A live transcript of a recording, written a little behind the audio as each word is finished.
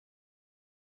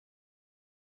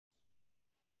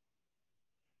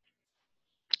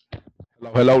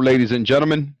Hello, hello, ladies and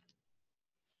gentlemen.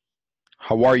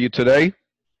 How are you today?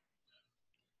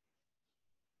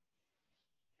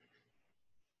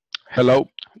 Hello, Hello,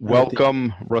 teacher.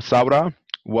 welcome, Rosaura.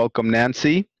 Welcome,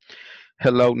 Nancy.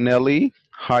 Hello, Nelly.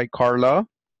 Hi, Carla.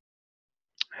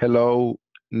 Hello,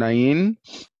 Nain.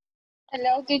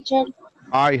 Hello, teacher.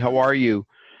 Hi, how are you?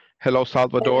 Hello, Fine,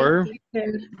 Salvador.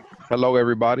 teacher. Hello,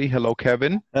 everybody. Hello,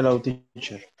 Kevin. Hello,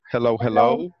 teacher. Hello,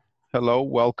 Hello. hello. Hello,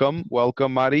 welcome.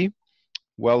 Welcome, Mari.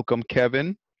 Welcome,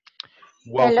 Kevin.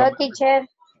 Hello, Welcome. teacher.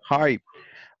 Hi.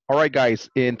 All right, guys.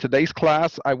 In today's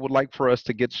class, I would like for us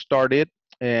to get started,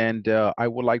 and I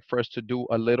would like for us to do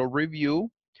a little review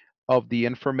of the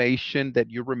information that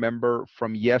you remember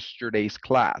from yesterday's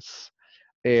class.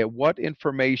 What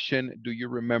information do you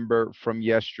remember from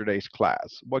yesterday's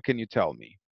class? What can you tell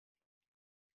me?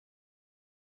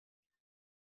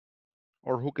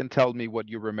 Or who can tell me what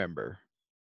you remember?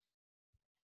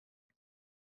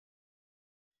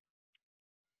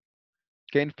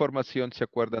 ¿Qué información se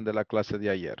acuerdan de la clase de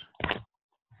ayer?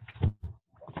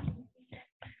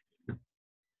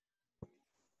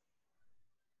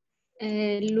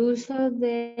 El uso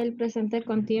del presente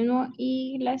continuo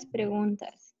y las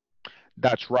preguntas.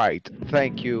 That's right.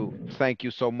 Thank you. Thank you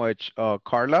so much,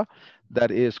 Carla. That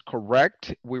is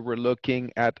correct. We were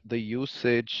looking at the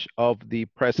usage of the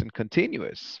present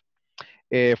continuous.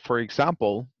 For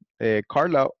example,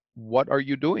 Carla, what are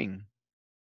you doing?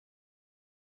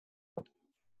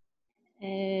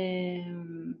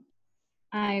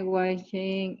 I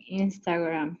watching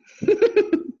Instagram.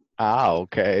 Ah,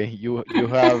 okay. You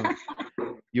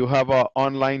have a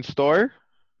online store?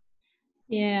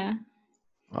 Yeah.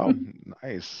 Oh,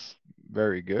 nice.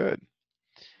 Very good.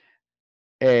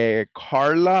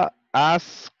 Carla,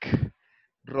 ask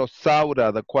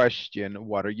Rosaura the question,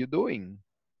 what are you doing?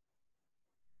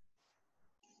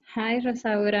 Hi,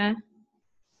 Rosaura.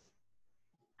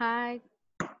 Hi,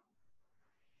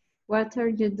 What are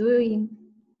you doing?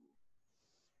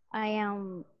 I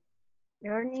am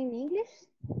learning English.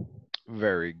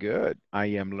 Very good. I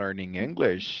am learning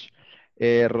English.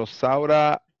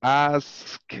 Rosaura,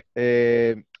 ask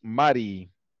Mari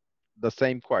the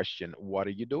same question. What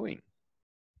are you doing?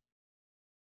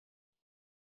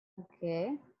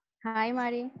 Okay. Hi,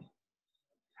 Mari.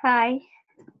 Hi.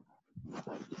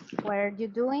 What are you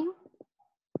doing?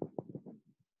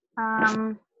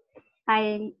 Um,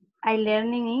 I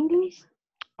learning English.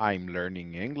 I'm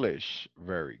learning English.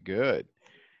 Very good.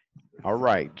 All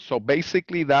right. So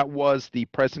basically, that was the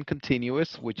present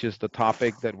continuous, which is the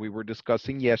topic that we were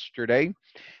discussing yesterday.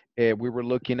 We were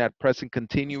looking at present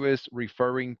continuous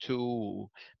referring to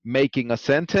making a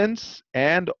sentence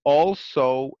and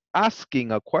also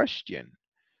asking a question.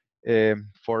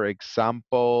 For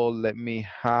example, let me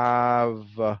have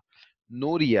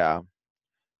Nuria.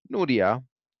 Nuria,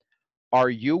 are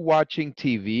you watching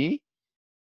TV?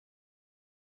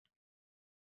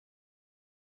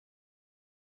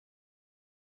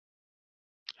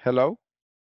 Hello?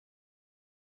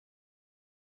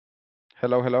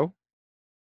 Hello, hello?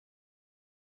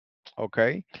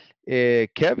 Okay.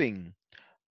 Kevin,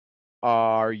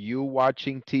 are you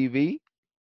watching TV?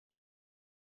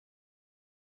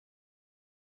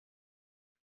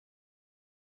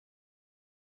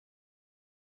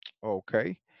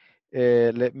 Okay.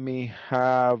 Let me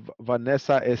have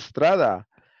Vanessa Estrada.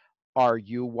 Are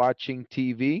you watching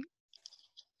TV?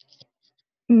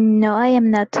 No, I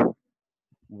am not.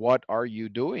 What are you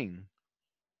doing?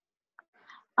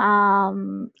 I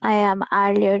am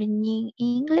learning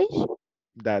English.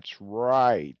 That's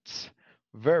right.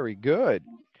 Very good.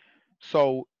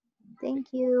 So, Thank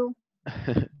you.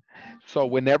 so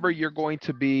whenever you're going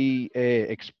to be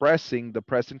expressing the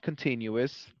present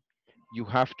continuous, you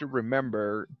have to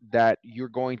remember that you're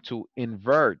going to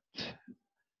invert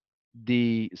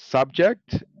the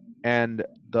subject and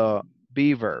the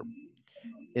be verb.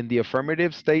 In the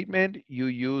affirmative statement, you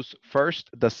use first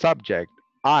the subject,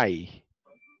 I,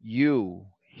 you,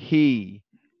 he,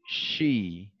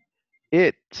 she,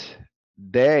 it,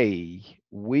 they,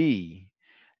 we,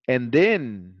 and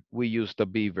then we use the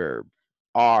be verb,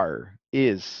 are,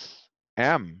 is,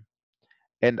 am,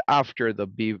 and after the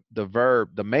verb,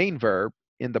 the main verb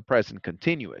in the present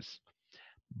continuous.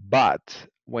 But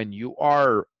when you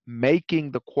are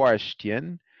making the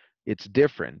question, it's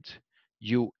different.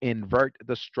 You invert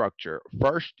the structure.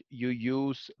 First, you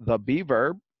use the be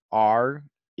verb, are,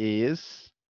 is,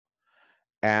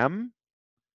 am,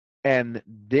 and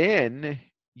then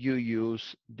you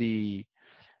use the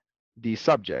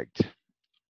subject,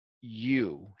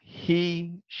 you,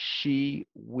 he, she,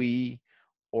 we,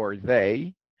 or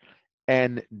they,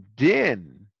 and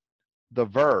then the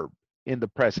verb in the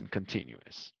present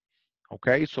continuous.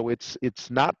 Okay, so it's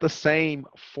not the same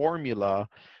formula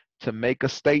to make a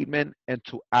statement and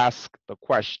to ask the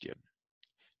question.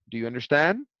 Do you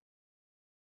understand?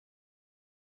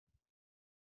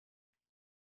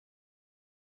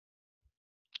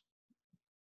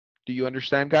 Do you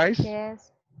understand, guys?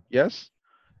 Yes. Yes?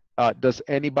 Does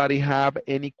anybody have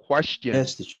any Yes,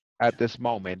 questions teacher. at this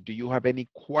moment? Do you have any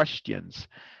questions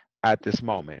at this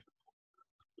moment?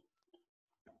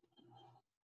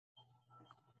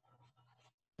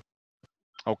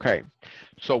 Okay,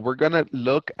 so we're gonna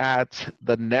look at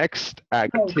the next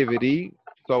activity.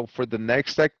 So for the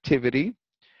next activity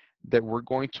that we're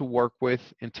going to work with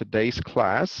in today's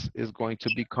class is going to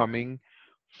be coming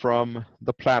from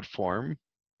the platform,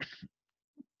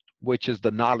 which is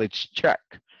the knowledge check.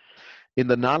 In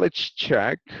the knowledge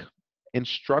check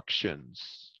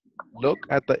instructions, look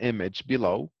at the image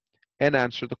below and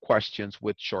answer the questions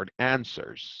with short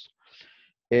answers.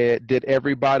 Did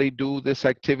everybody do this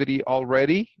activity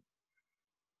already?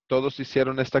 ¿Todos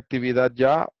hicieron esta actividad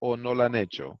ya o no la han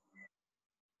hecho?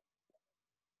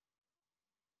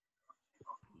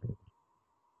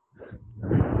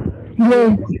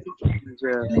 Yes.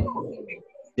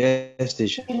 Yes,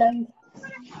 teacher.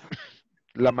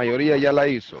 La mayoría ya la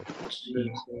hizo.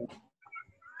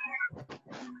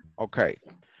 Okay.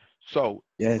 So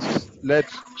Yes.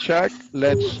 let's check.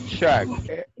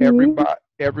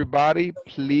 Everybody,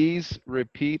 please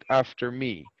repeat after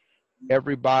me.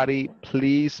 Everybody,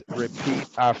 please repeat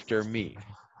after me.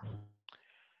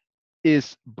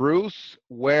 Is Bruce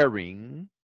wearing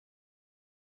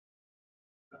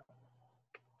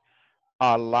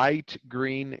a light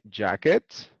green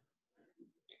jacket?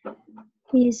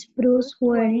 Is Bruce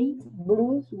wearing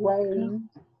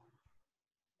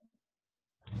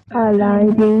a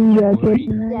light green jacket?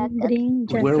 Green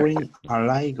jacket. Wearing a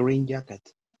light green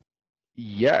jacket.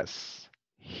 Yes,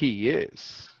 he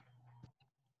is.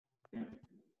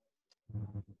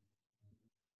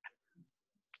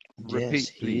 Yes, Repeat,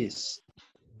 he please. is.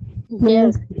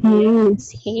 Yes,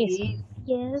 he is.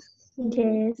 Yes,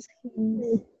 yes, he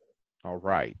is. All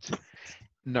right.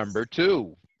 Number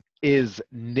 2. Is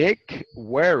Nick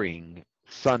wearing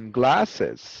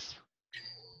sunglasses?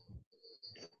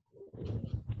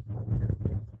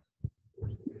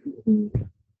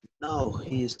 No,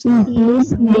 he is He not.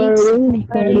 is wearing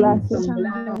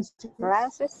sunglasses.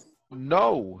 Glasses?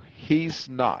 No, he's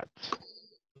not.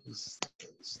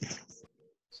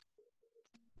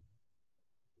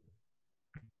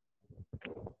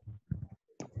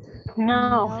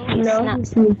 No, he's No, not.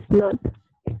 he's not.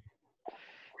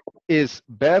 Is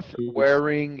Beth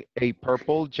wearing a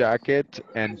purple jacket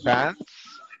and pants?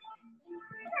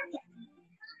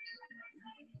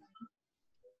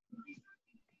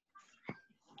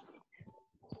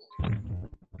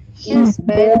 Is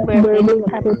Beth wearing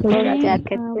a purple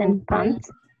jacket and pants?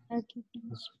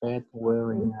 Is Beth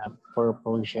wearing a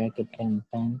purple jacket and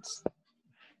pants?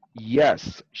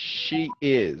 Yes, she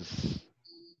is.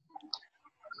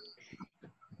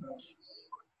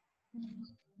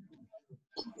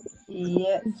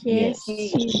 Yes, Yes, she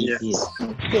she is. is.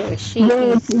 Yes, she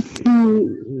Yes, is.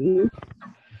 he is.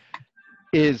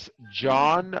 Is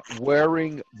John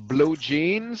wearing blue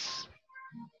jeans?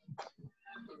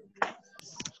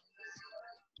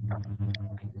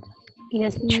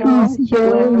 Yes, Yes, John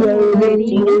John wearing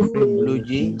wearing Blue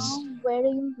jeans.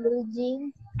 wearing blue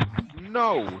jeans.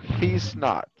 No, he's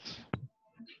not.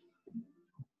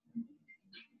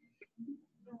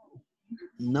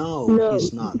 No, No.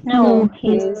 he's not. No,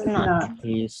 he's not.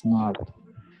 He is not.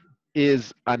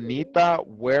 Is Anita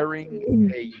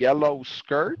wearing a yellow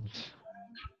skirt?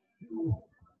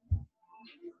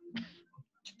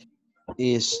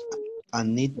 Is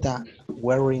Anita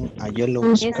wearing a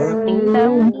yellow Is skirt?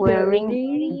 Anita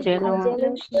wearing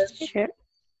yellow shirt?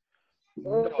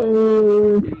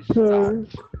 No, he's not.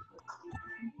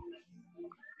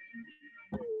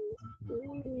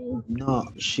 No,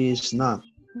 she's not.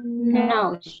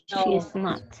 No, she's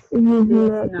not.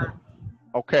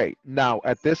 Okay, now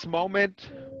at this moment,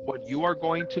 what you are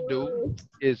going to do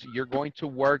is you're going to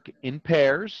work in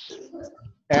pairs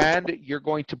and you're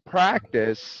going to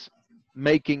practice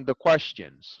making the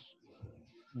questions.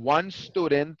 One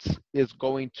student is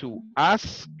going to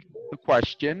ask the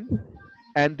question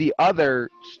and the other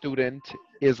student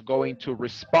is going to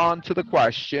respond to the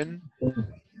question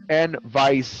and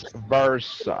vice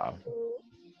versa.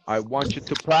 I want you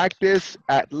to practice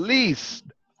at least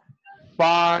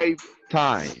 5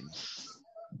 times.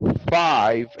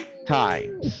 5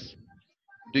 times.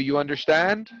 Do you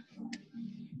understand?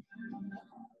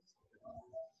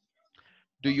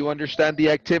 Do you understand the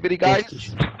activity, Yes, guys?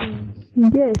 teacher.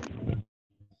 Yes.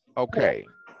 Okay.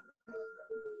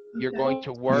 You're going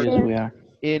to work Yes, we are.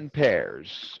 in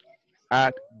pairs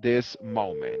at this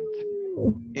moment.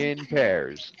 In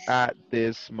pairs at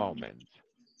this moment.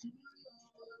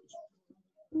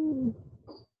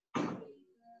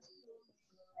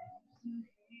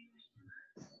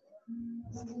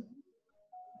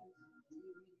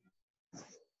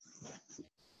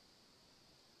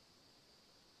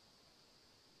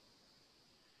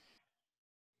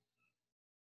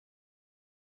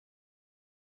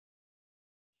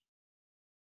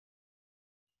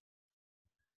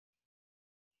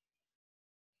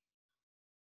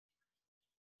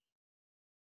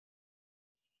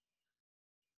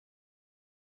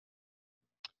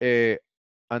 Eh,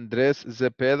 Andrés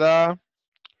Zepeda,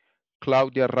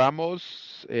 Claudia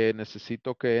Ramos,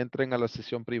 necesito que entren a la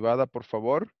sesión privada, por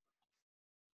favor.